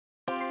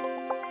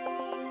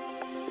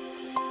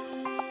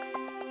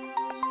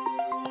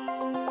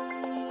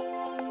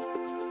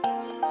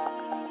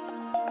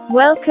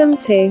Welcome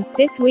to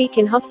This Week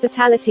in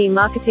Hospitality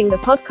Marketing, the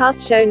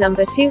podcast show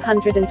number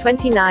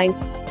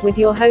 229, with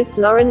your host,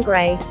 Lauren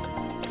Gray.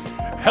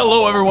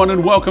 Hello, everyone,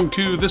 and welcome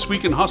to This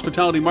Week in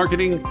Hospitality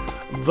Marketing,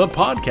 the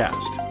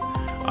podcast.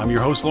 I'm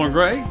your host, Lauren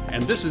Gray,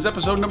 and this is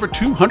episode number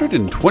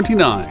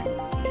 229.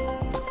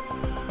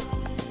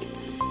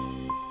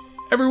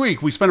 Every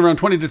week, we spend around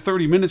 20 to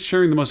 30 minutes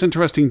sharing the most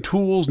interesting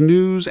tools,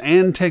 news,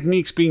 and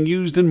techniques being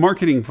used in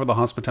marketing for the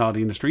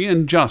hospitality industry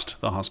and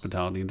just the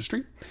hospitality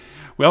industry.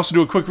 We also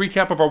do a quick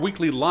recap of our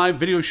weekly live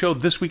video show,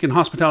 This Week in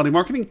Hospitality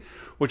Marketing,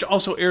 which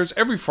also airs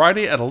every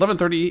Friday at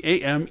 11:30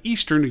 a.m.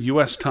 Eastern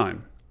U.S.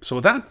 time. So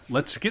with that,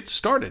 let's get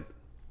started.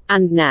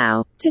 And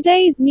now,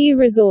 today's new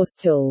resource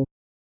tool.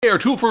 Our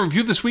tool for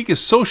review this week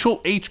is Social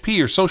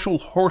HP, or Social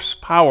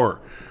Horsepower.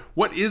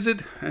 What is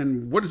it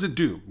and what does it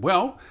do?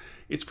 Well,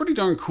 it's pretty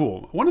darn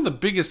cool. One of the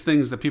biggest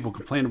things that people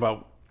complain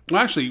about,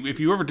 well, actually, if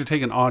you were to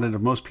take an audit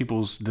of most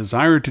people's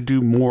desire to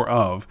do more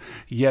of,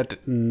 yet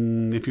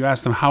if you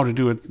ask them how to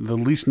do it, the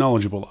least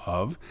knowledgeable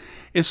of,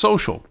 is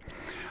social.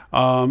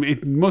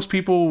 Most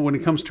people, when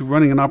it comes to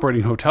running and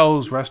operating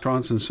hotels,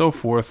 restaurants, and so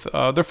forth,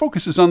 their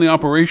focus is on the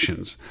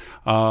operations.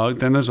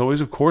 Then there's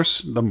always, of course,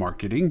 the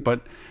marketing,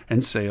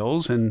 and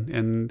sales,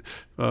 and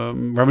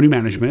revenue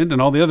management, and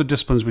all the other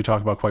disciplines we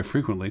talk about quite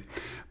frequently.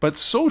 But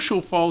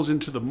social falls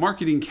into the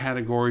marketing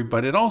category,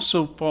 but it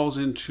also falls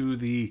into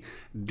the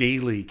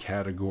daily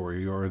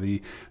category, or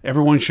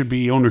everyone should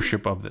be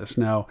ownership of this.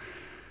 Now,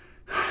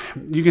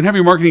 you can have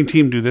your marketing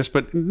team do this,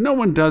 but no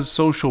one does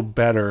social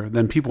better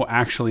than people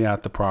actually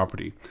at the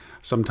property.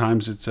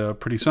 Sometimes it's a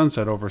pretty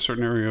sunset over a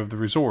certain area of the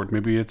resort.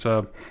 Maybe it's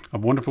a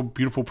wonderful,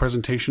 beautiful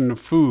presentation of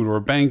food or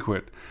a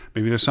banquet.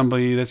 Maybe there's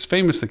somebody that's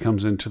famous that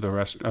comes into the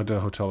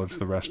hotel or to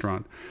the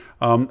restaurant.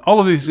 All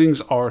of these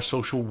things are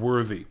social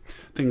worthy,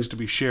 things to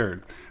be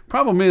shared.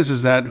 Problem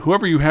is that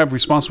whoever you have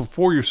responsible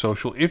for your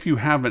social, if you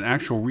have an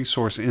actual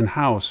resource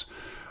in-house,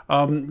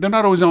 they're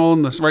not always all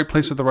in the right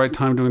place at the right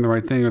time doing the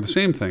right thing or the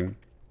same thing.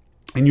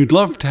 And you'd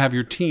love to have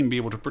your team be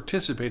able to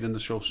participate in the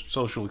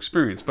social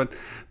experience. But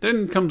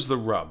then comes the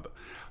rub.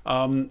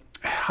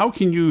 How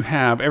can you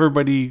have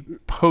everybody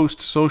post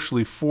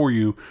socially for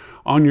you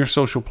on your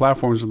social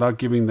platforms without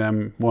giving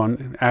them,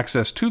 one,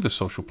 access to the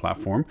social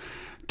platform,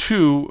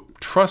 two,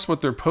 trust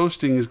what they're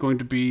posting is going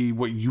to be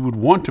what you would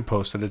want to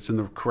post, that it's in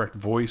the correct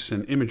voice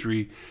and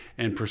imagery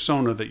and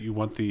persona that you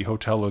want the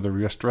hotel or the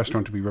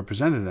restaurant to be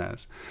represented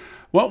as?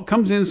 Well, it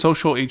comes in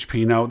Social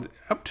HP. Now,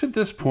 up to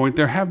this point,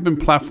 there have been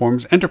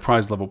platforms,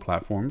 enterprise-level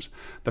platforms,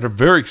 that are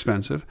very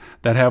expensive,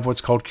 that have what's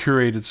called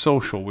curated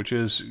social, which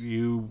is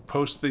you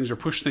post things or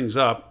push things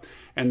up,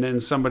 and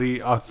then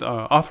somebody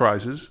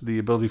authorizes the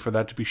ability for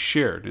that to be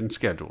shared and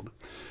scheduled.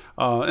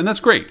 And that's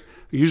great.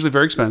 Usually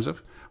very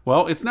expensive.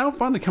 Well, it's now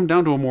finally come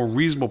down to a more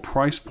reasonable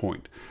price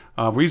point.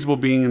 Reasonable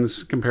being in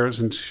this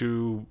comparison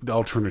to the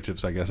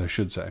alternatives, I guess I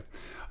should say.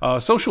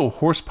 Social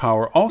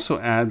Horsepower also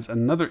adds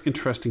another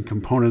interesting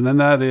component, and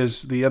that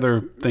is the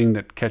other thing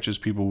that catches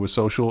people with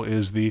social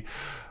is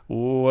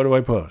what do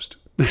I post?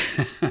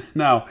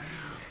 Now,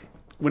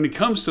 when it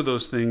comes to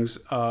those things,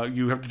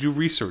 you have to do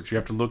research. You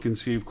have to look and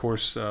see, of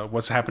course,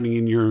 what's happening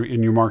in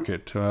your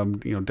market.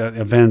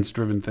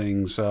 Events-driven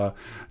things,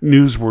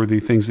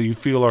 newsworthy things that you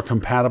feel are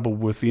compatible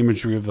with the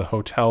imagery of the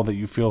hotel. That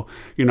you feel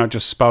you're not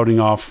just spouting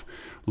off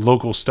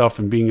local stuff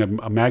and being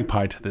a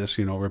magpie to this,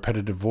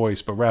 repetitive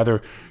voice, but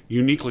rather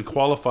uniquely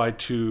qualified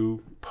to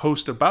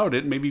post about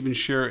it, maybe even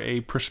share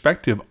a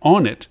perspective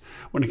on it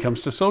when it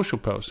comes to social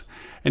posts.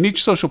 And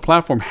each social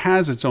platform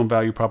has its own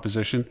value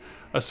proposition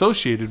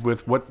associated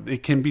with what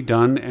it can be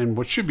done and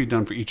what should be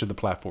done for each of the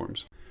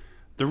platforms.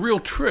 The real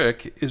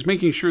trick is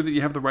making sure that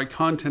you have the right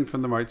content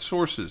from the right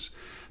sources.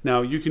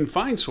 Now, you can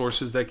find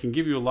sources that can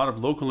give you a lot of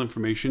local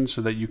information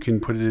so that you can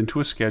put it into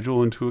a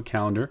schedule, into a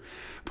calendar,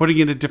 putting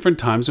it at different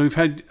times. And we've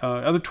had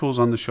other tools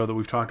on the show that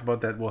we've talked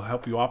about that will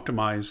help you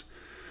optimize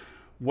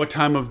what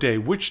time of day,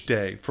 which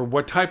day, for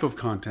what type of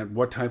content,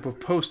 what type of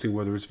posting,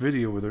 whether it's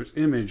video, whether it's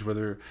image,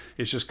 whether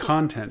it's just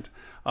content,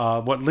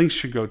 what links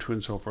should go to,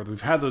 and so forth.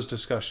 We've had those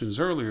discussions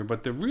earlier,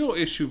 but the real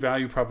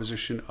value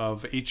proposition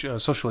of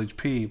Social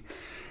HP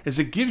is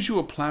it gives you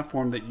a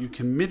platform that you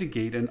can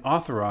mitigate and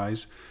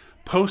authorize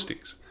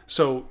postings.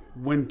 So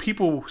when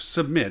people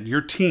submit,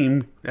 your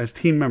team, as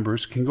team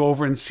members, can go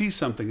over and see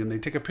something, and they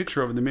take a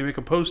picture of it, and they may make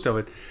a post of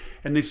it,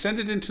 and they send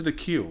it into the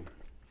queue.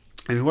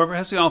 And whoever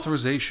has the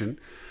authorization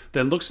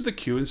then looks at the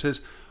queue and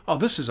says, oh,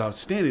 this is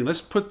outstanding.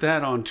 Let's put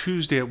that on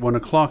Tuesday at 1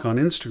 o'clock on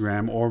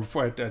Instagram, or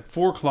at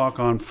 4 o'clock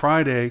on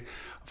Friday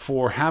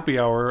for happy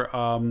hour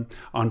on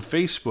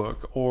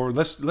Facebook, or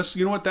let's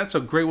you know what, that's a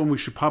great one we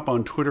should pop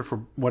on Twitter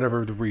for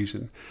whatever the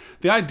reason.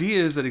 The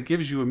idea is that it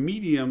gives you a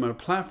medium and a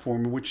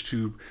platform in which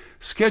to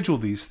schedule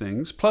these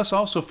things, plus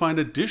also find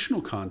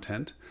additional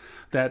content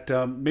that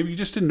maybe you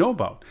just didn't know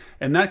about.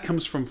 And that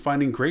comes from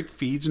finding great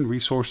feeds and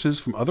resources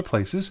from other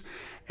places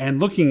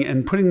and looking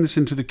and putting this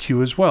into the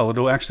queue as well.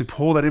 It'll actually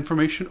pull that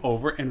information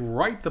over and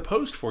write the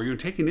post for you and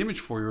take an image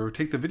for you or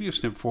take the video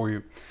snip for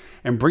you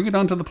and bring it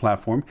onto the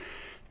platform.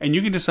 And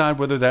you can decide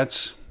whether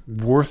that's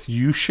worth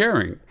you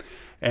sharing.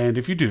 And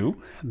if you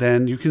do,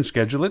 then you can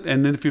schedule it.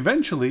 And then if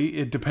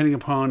eventually, depending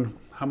upon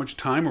how much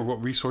time or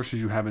what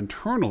resources you have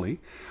internally,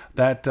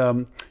 that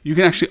you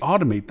can actually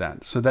automate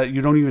that so that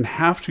you don't even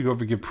have to go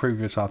over give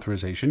previous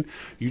authorization.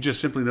 You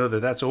just simply know that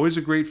that's always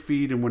a great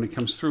feed. And when it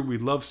comes through, we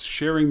love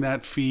sharing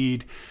that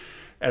feed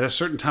at a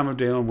certain time of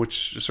day on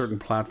which a certain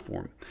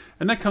platform.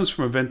 And that comes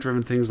from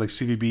event-driven things like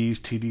CVBs,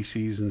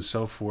 TDCs, and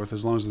so forth,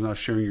 as long as they're not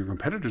sharing your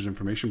competitors'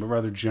 information, but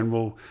rather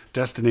general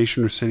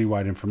destination or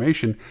citywide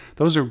information.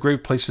 Those are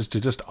great places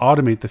to just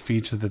automate the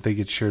feed so that they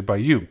get shared by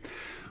you.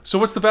 So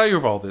what's the value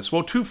of all this?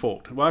 Well,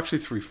 twofold. Well, actually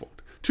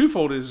threefold.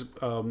 Twofold is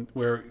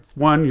where,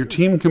 one, your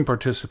team can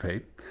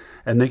participate,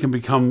 and they can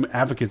become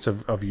advocates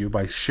of you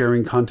by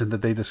sharing content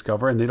that they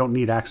discover, and they don't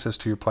need access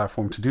to your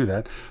platform to do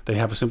that. They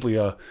have simply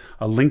a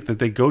link that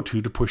they go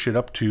to push it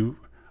up to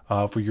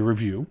for your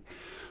review.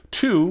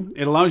 Two,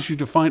 it allows you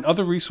to find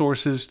other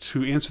resources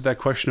to answer that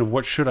question of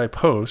what should I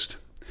post,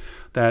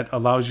 that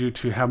allows you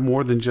to have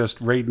more than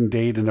just rate and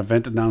date and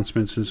event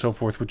announcements and so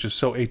forth, which is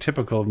so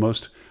atypical of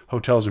most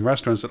hotels and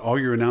restaurants, that all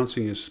you're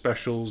announcing is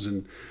specials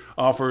and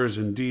offers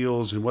and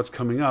deals and what's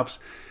coming up.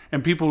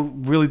 And people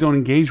really don't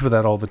engage with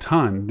that all the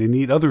time. They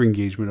need other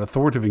engagement,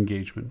 authoritative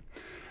engagement.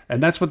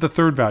 And that's what the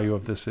third value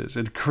of this is.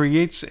 It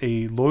creates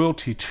a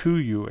loyalty to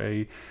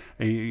you,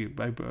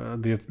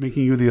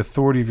 making you the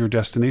authority of your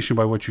destination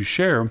by what you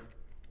share.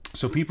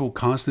 So people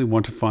constantly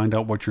want to find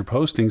out what you're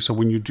posting. So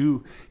when you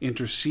do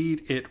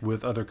intercede it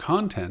with other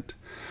content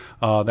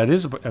that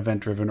is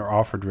event-driven or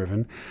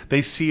offer-driven,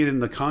 they see it in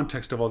the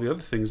context of all the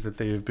other things that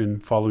they have been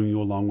following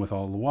you along with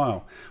all the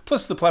while.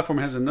 Plus, the platform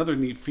has another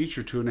neat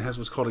feature to it, and it has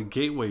what's called a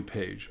gateway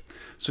page.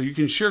 So you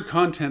can share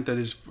content that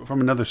is from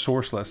another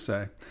source, let's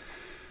say,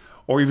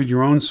 or even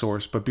your own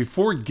source. But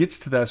before it gets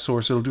to that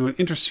source, it'll do an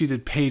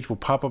interceded page, will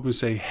pop up and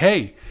say,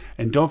 hey,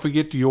 and don't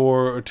forget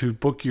to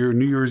book your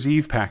New Year's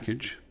Eve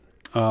package.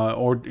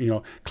 Or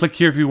click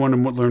here if you want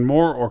to learn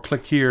more, or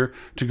click here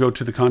to go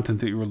to the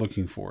content that you were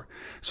looking for.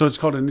 So it's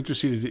called an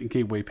interceded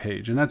gateway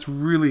page, and that's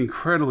really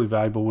incredibly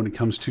valuable when it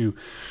comes to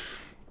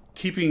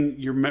keeping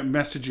your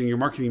messaging, your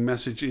marketing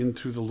message in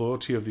through the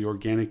loyalty of the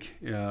organic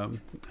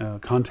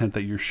content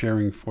that you're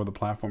sharing for the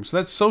platform. So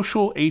that's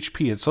Social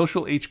HP at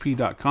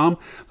socialhp.com.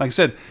 Like I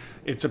said,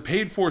 it's a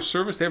paid-for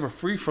service. They have a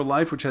free for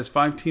life, which has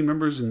 5 team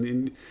members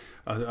in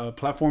a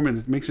platform, and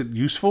it makes it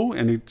useful,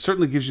 and it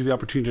certainly gives you the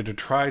opportunity to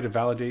try to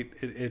validate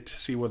it to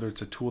see whether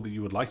it's a tool that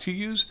you would like to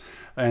use.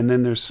 And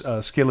then there's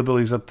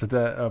scalabilities up to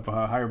that,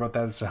 higher about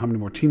that as to how many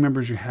more team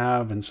members you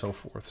have and so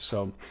forth.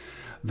 So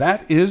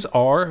that is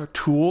our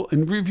tool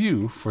and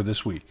review for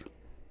this week.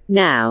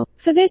 Now,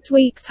 for this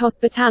week's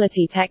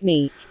hospitality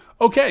technique.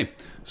 Okay,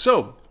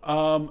 so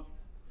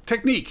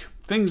technique.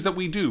 Things that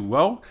we do.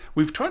 Well,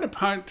 we've tried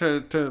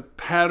to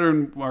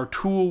pattern our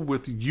tool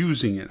with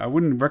using it. I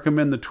wouldn't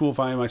recommend the tool if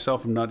I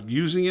myself am not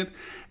using it.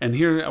 And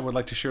here I would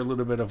like to share a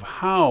little bit of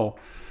how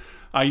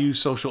I use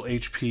Social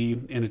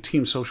HP in a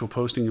team social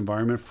posting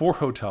environment for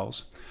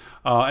hotels.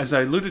 As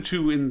I alluded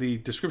to in the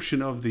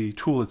description of the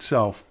tool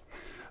itself,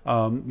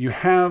 you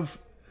have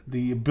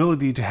the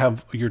ability to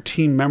have your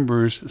team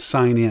members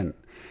sign in.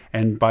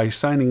 And by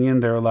signing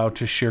in, they're allowed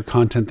to share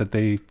content that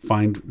they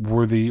find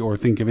worthy or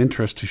think of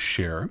interest to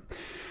share,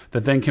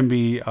 that then can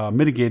be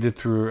mitigated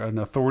through an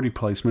authority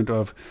placement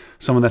of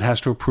someone that has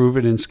to approve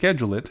it and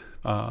schedule it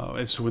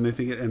as to when they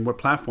think it and what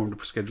platform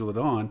to schedule it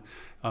on,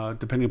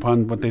 depending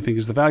upon what they think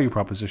is the value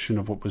proposition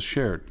of what was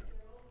shared.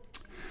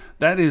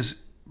 That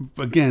is,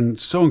 again,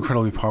 so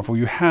incredibly powerful.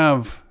 You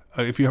have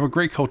if you have a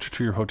great culture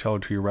to your hotel or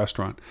to your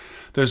restaurant,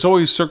 there's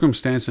always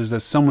circumstances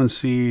that someone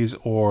sees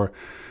or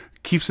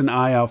keeps an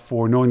eye out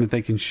for, knowing that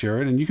they can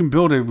share it. And you can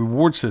build a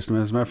reward system.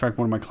 As a matter of fact,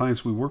 one of my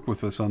clients we work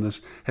with us on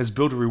this has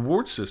built a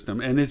reward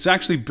system, and it's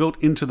actually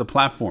built into the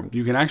platform.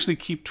 You can actually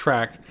keep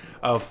track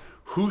of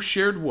who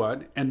shared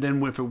what, and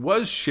then if it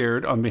was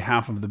shared on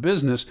behalf of the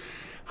business,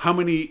 how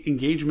many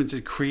engagements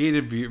it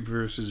created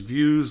versus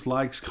views,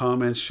 likes,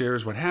 comments,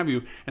 shares, what have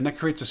you. And that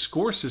creates a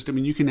score system,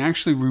 and you can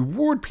actually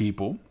reward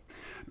people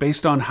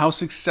based on how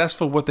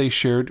successful what they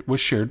shared was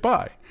shared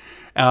by.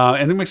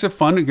 And it makes it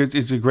fun.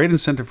 It's a great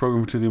incentive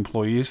program to the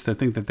employees that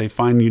think that they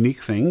find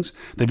unique things.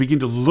 They begin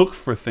to look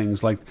for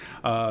things like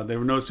they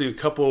were noticing a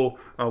couple,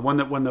 one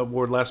that won the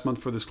award last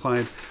month for this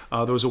client.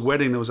 There was a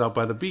wedding that was out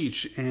by the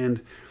beach,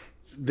 and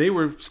they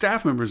were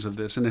staff members of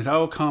this, and it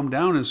all calmed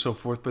down and so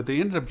forth, but they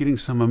ended up getting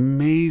some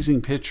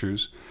amazing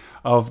pictures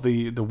of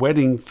the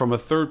wedding from a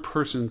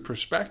third-person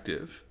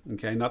perspective,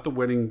 okay, not the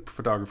wedding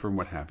photographer and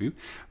what have you.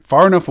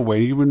 Far enough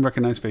away, you wouldn't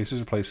recognize faces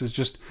or places,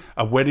 just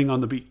a wedding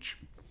on the beach.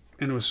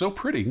 And it was so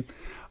pretty,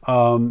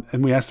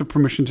 and we asked them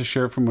permission to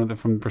share it from the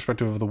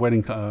perspective of the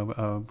wedding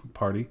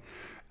party.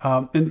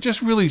 and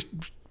just really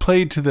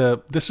played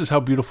to this is how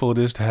beautiful it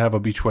is to have a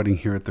beach wedding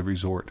here at the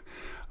resort.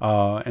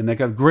 And they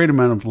got a great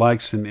amount of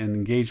likes and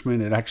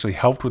engagement. It actually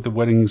helped with the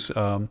weddings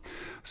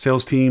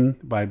sales team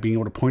by being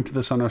able to point to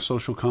this on our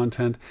social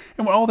content.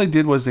 And all they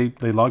did was they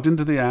logged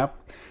into the app.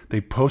 They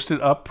pushed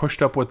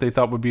up what they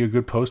thought would be a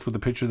good post with the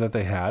picture that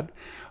they had.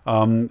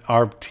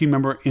 Our team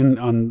member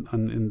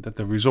at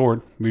the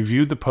resort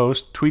reviewed the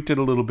post, tweaked it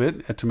a little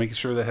bit to make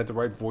sure they had the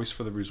right voice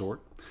for the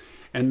resort,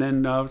 and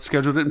then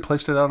scheduled it and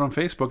placed it out on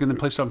Facebook, and then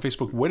placed it on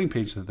Facebook wedding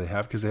page that they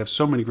have, because they have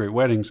so many great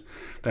weddings.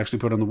 They actually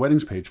put on the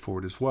weddings page for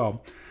it as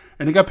well.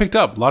 And it got picked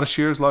up. A lot of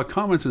shares, a lot of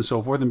comments, and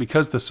so forth. And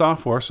because the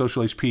software,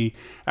 Social HP,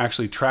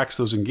 actually tracks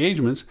those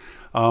engagements,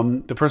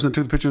 the person that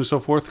took the picture and so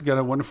forth got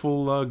a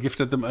wonderful gift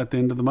at the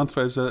end of the month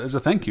as a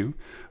thank you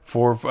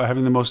for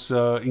having the most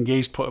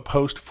engaged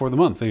post for the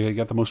month. They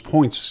got the most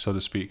points, so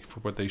to speak, for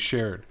what they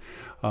shared.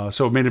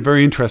 So it made it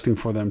very interesting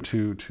for them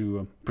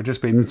to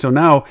participate. And so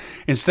now,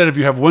 instead of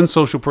you have one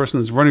social person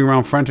that's running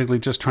around frantically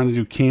just trying to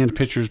do canned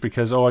pictures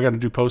because, I got to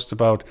do posts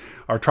about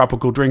our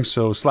tropical drinks,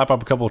 so slap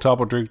up a couple of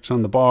tropical drinks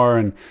on the bar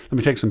and let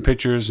me take some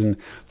pictures and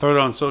throw it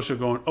on social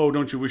going, oh,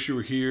 don't you wish you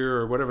were here,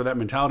 or whatever that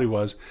mentality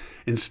was.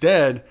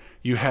 Instead,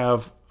 you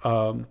have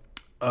a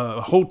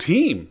whole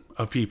team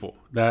of people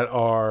that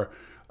are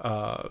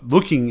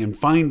looking and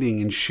finding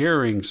and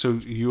sharing. So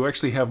you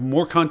actually have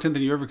more content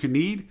than you ever could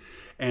need.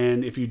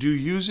 And if you do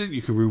use it,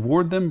 you can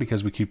reward them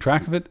because we keep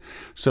track of it.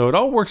 So it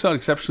all works out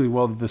exceptionally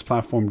well that this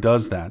platform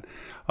does that.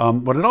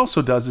 What it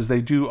also does is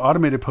they do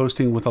automated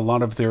posting with a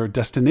lot of their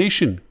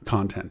destination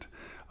content.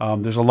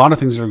 There's a lot of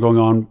things that are going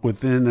on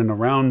within and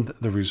around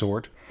the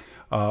resort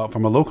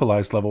from a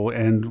localized level,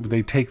 and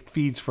they take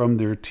feeds from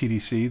their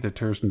TDC, the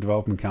Tourism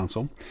Development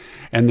Council,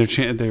 and the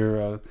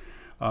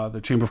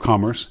Chamber of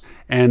Commerce,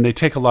 and they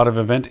take a lot of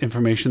event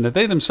information that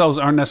they themselves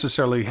aren't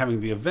necessarily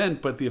having the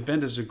event, but the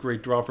event is a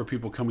great draw for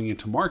people coming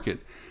into market.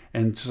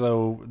 And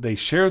so they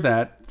share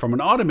that from an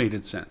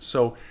automated sense.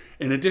 So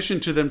in addition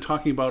to them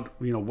talking about,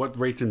 what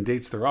rates and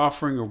dates they're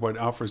offering or what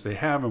offers they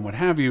have and what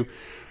have you,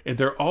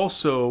 they're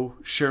also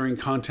sharing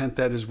content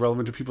that is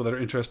relevant to people that are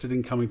interested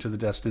in coming to the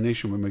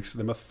destination, what makes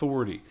them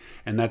authority.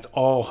 And that's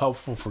all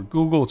helpful for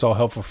Google. It's all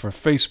helpful for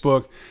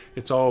Facebook.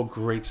 It's all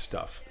great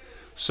stuff.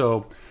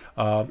 So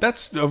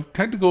that's a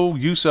technical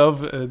use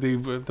of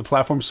the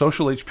platform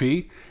Social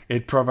HP.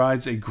 It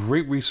provides a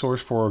great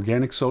resource for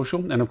organic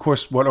social. And of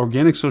course, what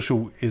organic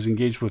social is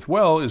engaged with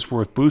well is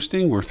worth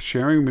boosting, worth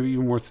sharing, maybe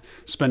even worth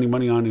spending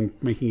money on and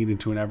making it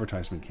into an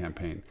advertisement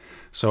campaign.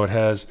 So it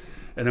has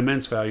an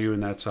immense value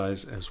in that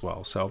size as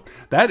well. So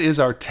that is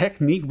our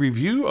technique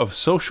review of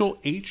Social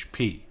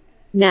HP.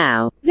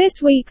 Now,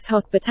 this week's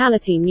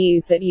hospitality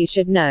news that you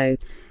should know.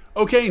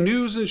 Okay,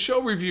 news and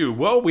show review.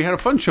 Well, we had a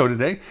fun show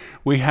today.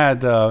 We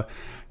had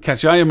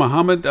Katjaya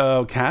Mohammed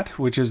Kat,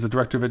 which is the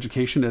Director of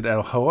Education at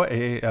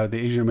ALHOA, the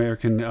Asian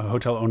American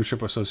Hotel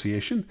Ownership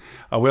Association.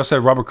 We also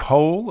had Robert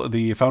Cole,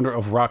 the founder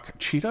of Rock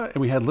Cheetah, and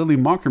we had Lily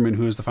Monkerman,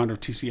 who is the founder of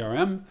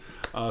TCRM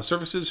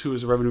Services, who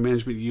is a revenue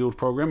management yield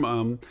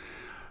program.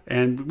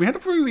 And we had a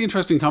really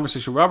interesting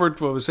conversation. Robert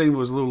was saying it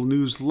was a little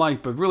news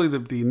light, but really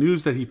the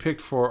news that he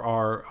picked for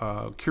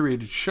our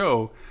curated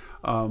show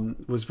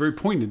was very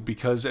pointed,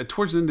 because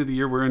towards the end of the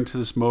year, we're into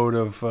this mode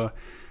of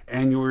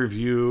annual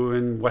review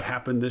and what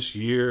happened this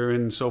year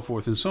and so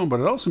forth and so on. But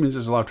it also means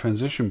there's a lot of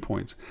transition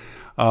points.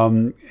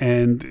 And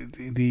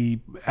the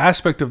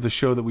aspect of the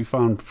show that we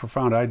found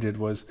profound, I did,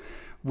 was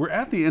we're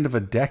at the end of a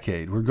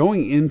decade. We're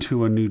going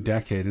into a new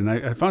decade. And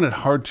I found it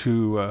hard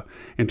to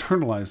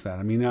internalize that.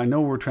 I mean, I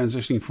know we're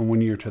transitioning from one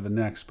year to the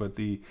next, but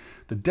the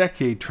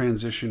decade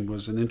transition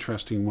was an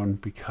interesting one,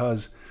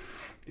 because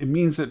it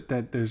means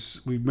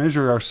that we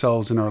measure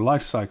ourselves in our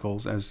life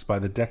cycles as by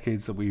the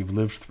decades that we've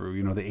lived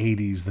through, the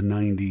 80s, the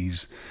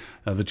 90s,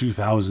 the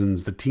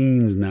 2000s, the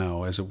teens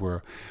now, as it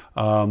were.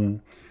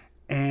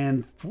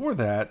 And for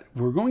that,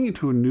 we're going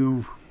into a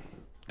new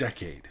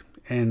decade.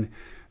 And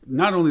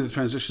not only the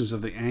transitions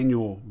of the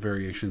annual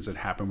variations that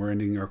happen, we're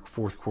ending our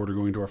fourth quarter,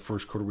 going into our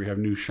first quarter, we have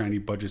new shiny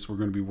budgets we're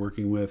going to be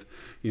working with,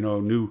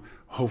 new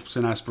hopes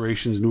and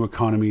aspirations, new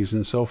economies,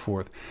 and so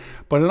forth.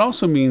 But it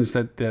also means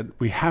that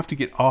we have to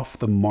get off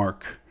the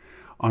mark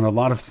on a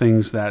lot of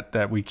things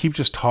that we keep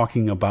just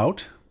talking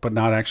about, but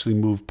not actually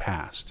move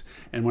past.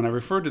 And when I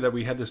referred to that,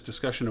 we had this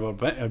discussion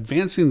about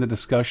advancing the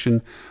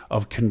discussion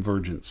of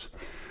convergence.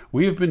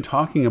 We have been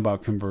talking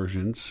about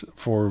convergence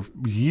for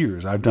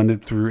years. I've done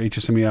it through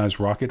HSMEI's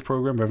Rocket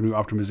program, Revenue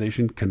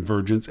Optimization,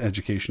 Convergence,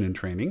 Education, and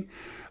Training,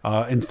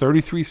 in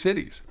 33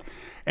 cities.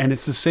 And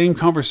it's the same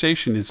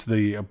conversation. It's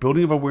the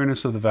building of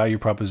awareness of the value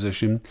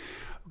proposition,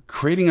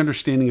 creating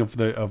understanding of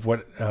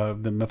what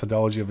the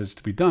methodology of it is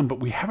to be done, but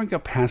we haven't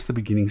got past the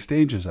beginning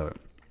stages of it.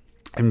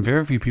 And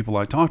very few people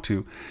I talk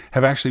to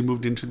have actually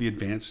moved into the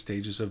advanced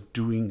stages of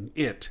doing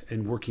it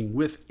and working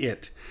with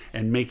it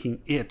and making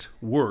it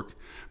work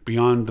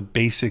beyond the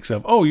basics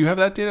of, oh, you have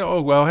that data?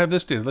 Oh, well, I have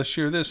this data. Let's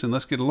share this and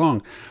let's get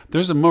along.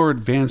 There's a more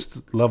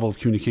advanced level of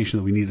communication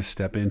that we need to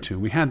step into.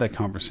 We had that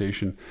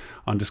conversation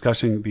on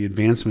discussing the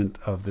advancement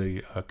of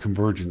the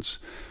convergence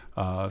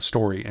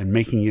story and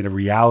making it a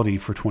reality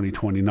for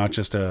 2020, not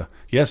just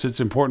yes, it's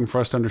important for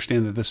us to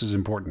understand that this is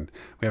important.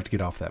 We have to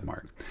get off that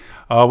mark.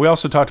 We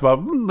also talked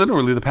about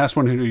literally the past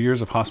 100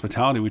 years of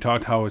hospitality. We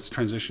talked how it's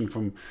transitioned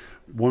from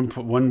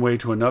one way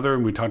to another,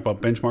 and we talked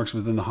about benchmarks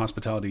within the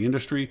hospitality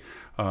industry.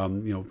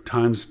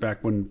 Times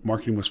back when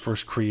marketing was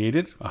first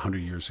created 100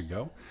 years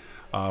ago.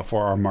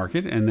 For our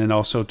market, and then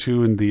also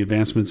too in the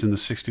advancements in the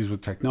 60s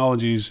with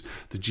technologies,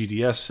 the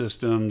GDS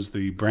systems,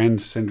 the brand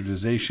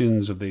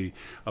standardizations of the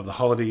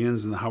Holiday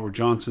Inns and the Howard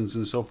Johnsons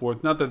and so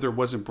forth. Not that there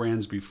wasn't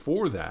brands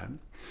before that,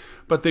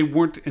 but they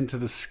weren't into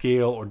the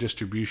scale or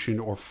distribution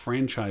or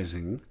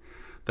franchising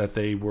that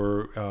they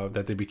were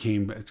that they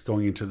became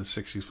going into the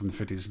 60s, from the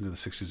 50s into the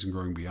 60s and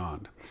growing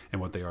beyond, and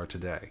what they are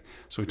today.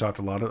 So we talked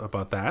a lot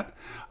about that.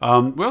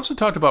 We also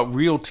talked about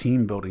real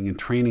team building and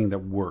training that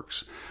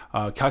works.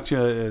 Kat,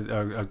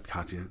 I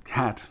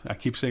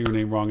keep saying her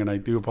name wrong, and I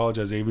do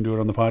apologize. I even do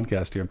it on the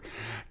podcast here.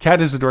 Kat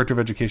is the Director of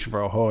Education for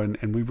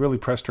AHOA, and we really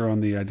pressed her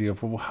on the idea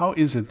of, well, how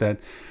is it that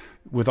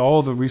with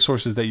all the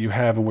resources that you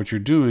have and what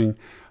you're doing,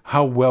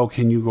 how well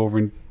can you go over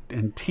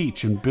and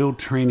teach and build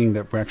training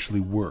that actually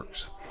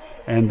works?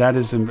 And that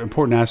is an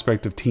important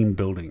aspect of team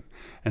building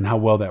and how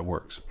well that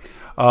works.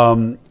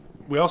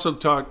 We also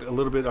talked a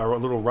little bit, our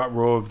little rut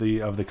row of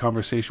the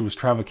conversation was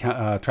Travis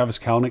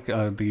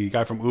Kalanick, the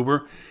guy from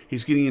Uber.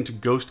 He's getting into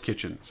ghost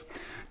kitchens.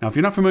 Now, if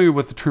you're not familiar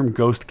with the term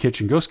ghost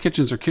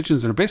kitchens are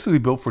kitchens that are basically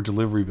built for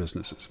delivery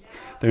businesses.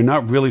 They're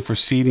not really for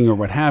seating or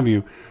what have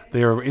you.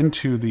 They are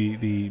into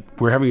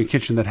we're having a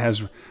kitchen that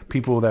has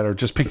people that are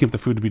just picking up the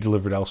food to be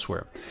delivered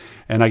elsewhere.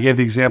 And I gave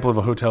the example of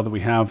a hotel that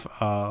we have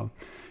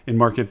in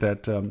market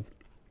that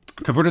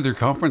converted their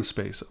conference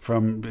space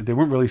they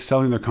weren't really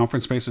selling their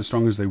conference space as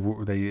strong as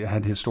they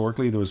had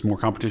historically. There was more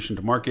competition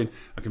to market.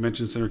 A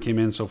convention center came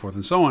in, so forth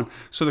and so on.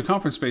 So the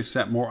conference space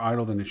sat more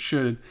idle than it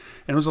should,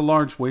 and it was a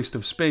large waste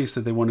of space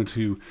that they wanted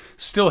to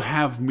still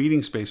have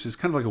meeting spaces,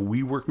 kind of like a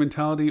WeWork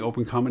mentality,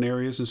 open common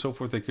areas and so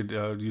forth. They could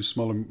use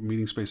smaller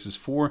meeting spaces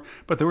for,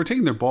 but they were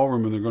taking their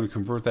ballroom and they're going to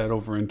convert that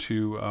over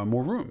into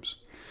more rooms.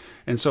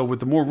 And so with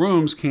the more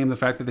rooms came the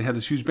fact that they had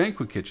this huge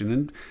banquet kitchen.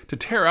 And to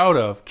tear out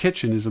a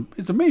kitchen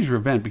is a major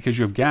event, because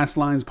you have gas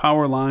lines,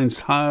 power lines,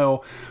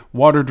 tile,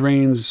 water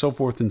drains, so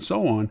forth and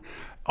so on.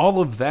 All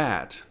of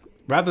that,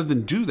 rather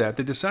than do that,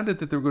 they decided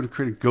that they were going to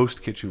create a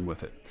ghost kitchen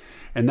with it.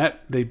 And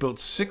that they built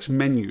 6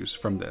 menus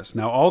from this.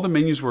 Now, all the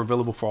menus were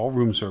available for all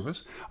room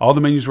service. All the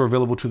menus were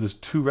available to the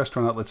 2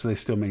 restaurant outlets that they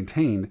still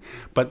maintained.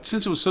 But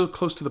since it was so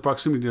close to the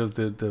proximity of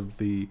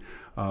the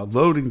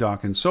loading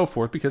dock and so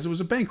forth, because it was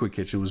a banquet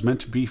kitchen, it was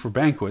meant to be for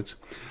banquets,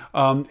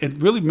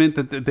 it really meant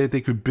that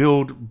they could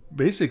build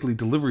basically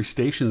delivery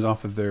stations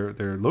off of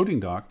their loading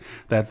dock,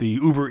 that the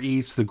Uber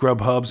Eats, the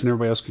Grubhubs, and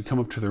everybody else could come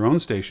up to their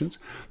own stations.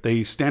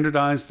 They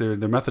standardized their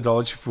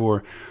methodology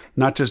for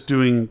not just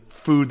doing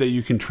food that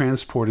you can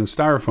transport in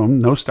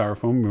styrofoam, no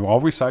styrofoam, all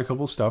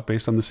recyclable stuff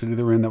based on the city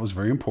they were in. That was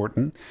very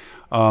important.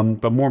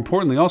 But more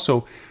importantly,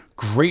 also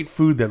great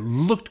food that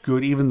looked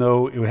good even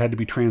though it had to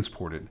be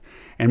transported.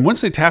 And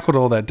once they tackled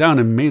all that down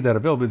and made that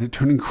available, they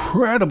turned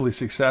incredibly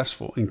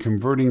successful in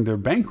converting their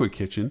banquet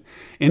kitchen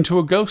into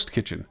a ghost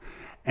kitchen.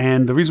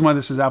 And the reason why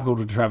this is applicable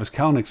to Travis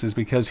Kalanick is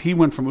because he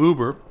went from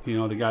Uber,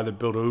 the guy that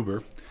built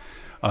Uber,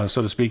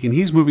 so to speak, and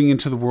he's moving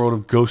into the world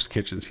of ghost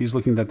kitchens. He's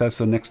looking that's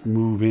the next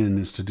move in,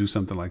 is to do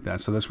something like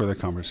that. So that's where the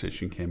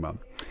conversation came up.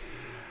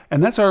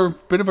 And that's our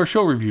bit of our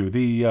show review.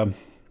 The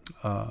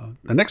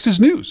next is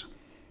news.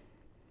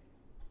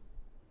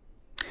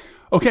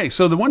 Okay,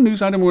 so the one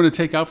news item we're going to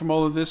take out from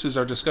all of this is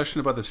our discussion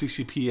about the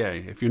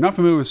CCPA. If you're not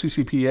familiar with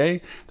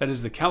CCPA, that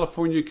is the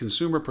California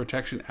Consumer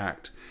Protection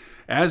Act.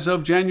 As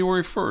of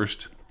January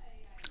 1st,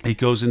 it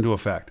goes into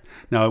effect.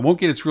 Now, it won't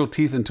get its real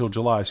teeth until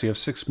July, so you have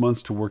 6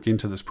 months to work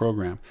into this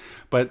program.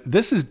 But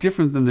this is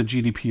different than the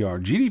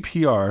GDPR.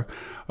 GDPR,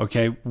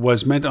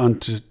 was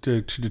meant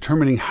to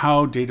determining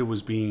how data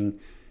was being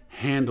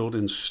handled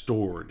and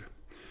stored.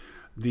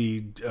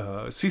 The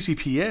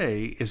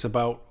CCPA is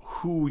about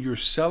who you're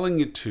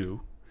selling it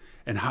to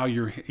and how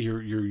you're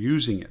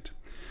using it.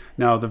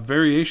 Now, the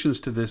variations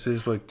to this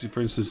is, like, for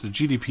instance, the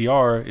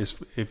GDPR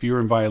is, if you're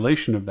in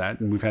violation of that,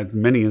 and we've had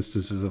many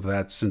instances of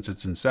that since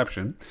its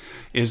inception,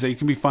 is that you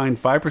can be fined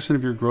 5%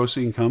 of your gross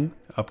income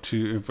up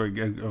to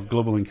of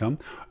global income,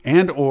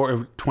 and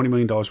or $20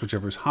 million,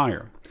 whichever is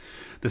higher.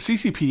 The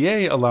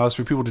CCPA allows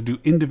for people to do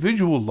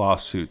individual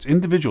lawsuits.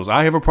 Individuals,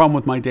 I have a problem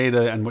with my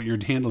data and what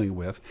you're handling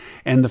with,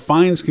 and the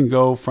fines can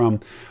go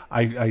from,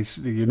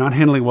 you're not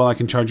handling well, I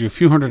can charge you a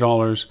few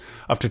 $100s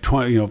up to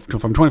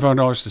from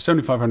 $2,500 to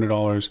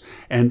 $7,500,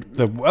 and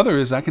the other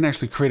is I can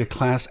actually create a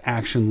class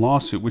action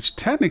lawsuit, which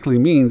technically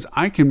means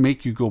I can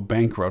make you go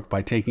bankrupt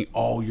by taking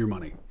all your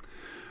money,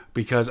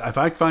 because if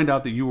I find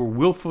out that you were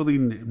willfully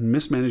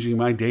mismanaging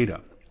my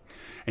data,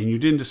 and you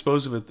didn't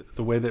dispose of it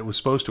the way that it was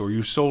supposed to, or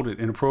you sold it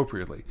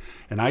inappropriately,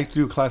 and I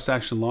do a class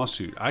action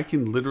lawsuit, I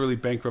can literally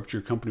bankrupt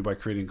your company by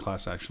creating a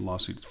class action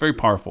lawsuit. It's very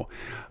powerful.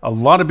 A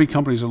lot of big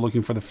companies are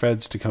looking for the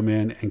feds to come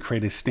in and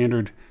create a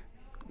standard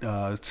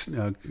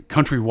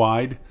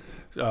countrywide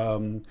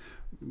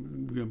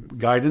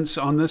guidance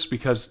on this,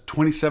 because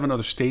 27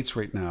 other states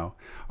right now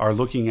are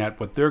looking at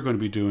what they're going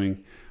to be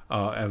doing,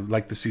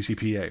 like the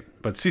CCPA.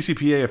 But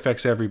CCPA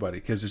affects everybody,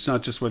 because it's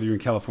not just whether you're in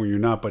California or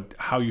not, but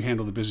how you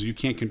handle the business. You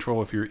can't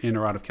control if you're in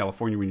or out of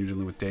California when you're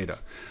dealing with data.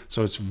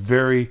 So it's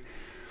very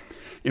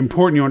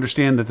important you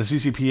understand that the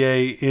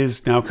CCPA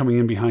is now coming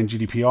in behind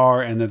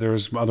GDPR, and that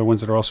there's other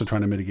ones that are also trying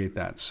to mitigate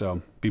that.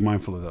 So be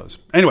mindful of those.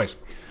 Anyways,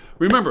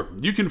 remember,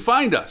 you can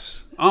find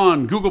us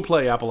on Google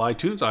Play, Apple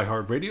iTunes,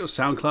 iHeartRadio,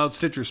 SoundCloud,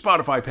 Stitcher,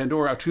 Spotify,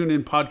 Pandora,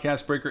 TuneIn,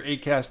 Podcast Breaker,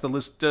 Acast. The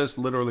list just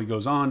literally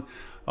goes on.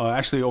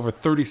 Actually, over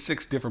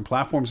 36 different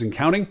platforms and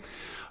counting.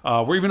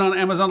 We're even on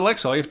Amazon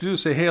Alexa. All you have to do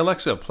is say, "Hey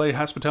Alexa, play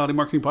Hospitality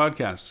Marketing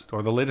Podcast,"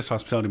 or the latest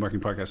Hospitality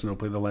Marketing Podcast, and it'll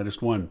play the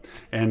latest one.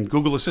 And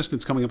Google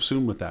Assistant's coming up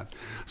soon with that.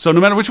 So no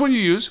matter which one you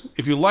use,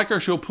 if you like our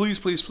show, please,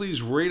 please,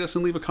 please rate us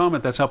and leave a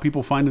comment. That's how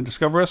people find and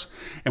discover us.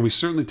 And we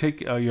certainly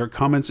take your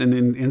comments and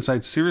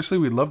insights seriously.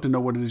 We'd love to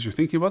know what it is you're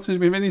thinking about. So if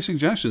you have any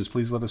suggestions,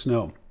 please let us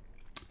know.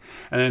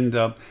 And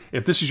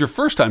if this is your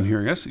first time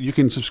hearing us, you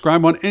can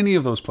subscribe on any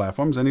of those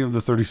platforms, any of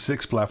the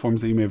 36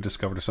 platforms that you may have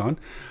discovered us on,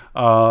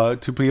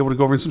 to be able to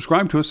go over and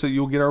subscribe to us, so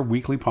you'll get our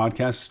weekly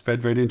podcasts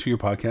fed right into your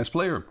podcast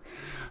player.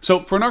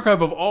 So for an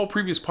archive of all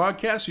previous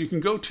podcasts, you can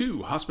go to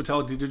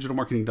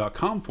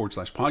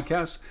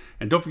hospitalitydigitalmarketing.com/podcasts.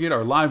 And don't forget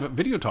our live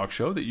video talk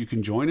show that you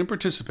can join and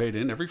participate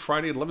in every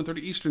Friday at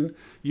 11:30 Eastern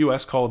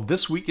U.S. called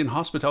This Week in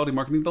Hospitality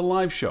Marketing, the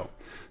live show.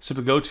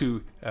 Simply go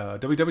to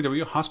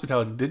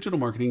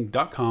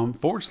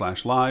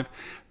www.hospitalitydigitalmarketing.com/live.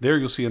 There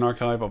you'll see an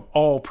archive of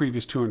all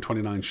previous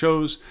 229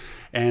 shows.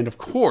 And of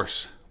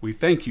course, we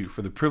thank you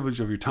for the privilege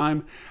of your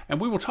time,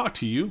 and we will talk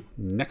to you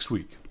next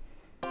week.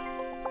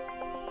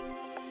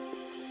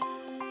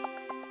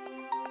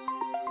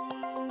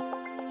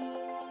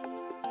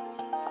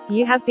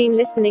 You have been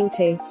listening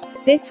to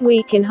This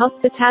Week in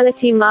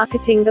Hospitality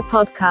Marketing, the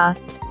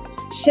podcast.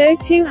 Show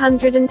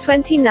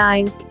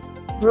 229.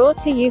 Brought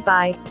to you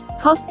by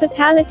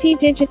Hospitality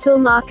Digital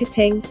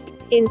Marketing,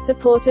 in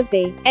support of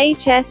the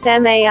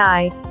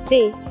HSMAI,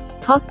 the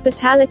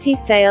Hospitality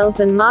Sales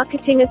and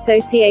Marketing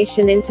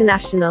Association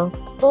International.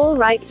 All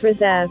rights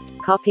reserved.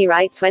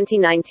 Copyright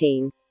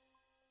 2019.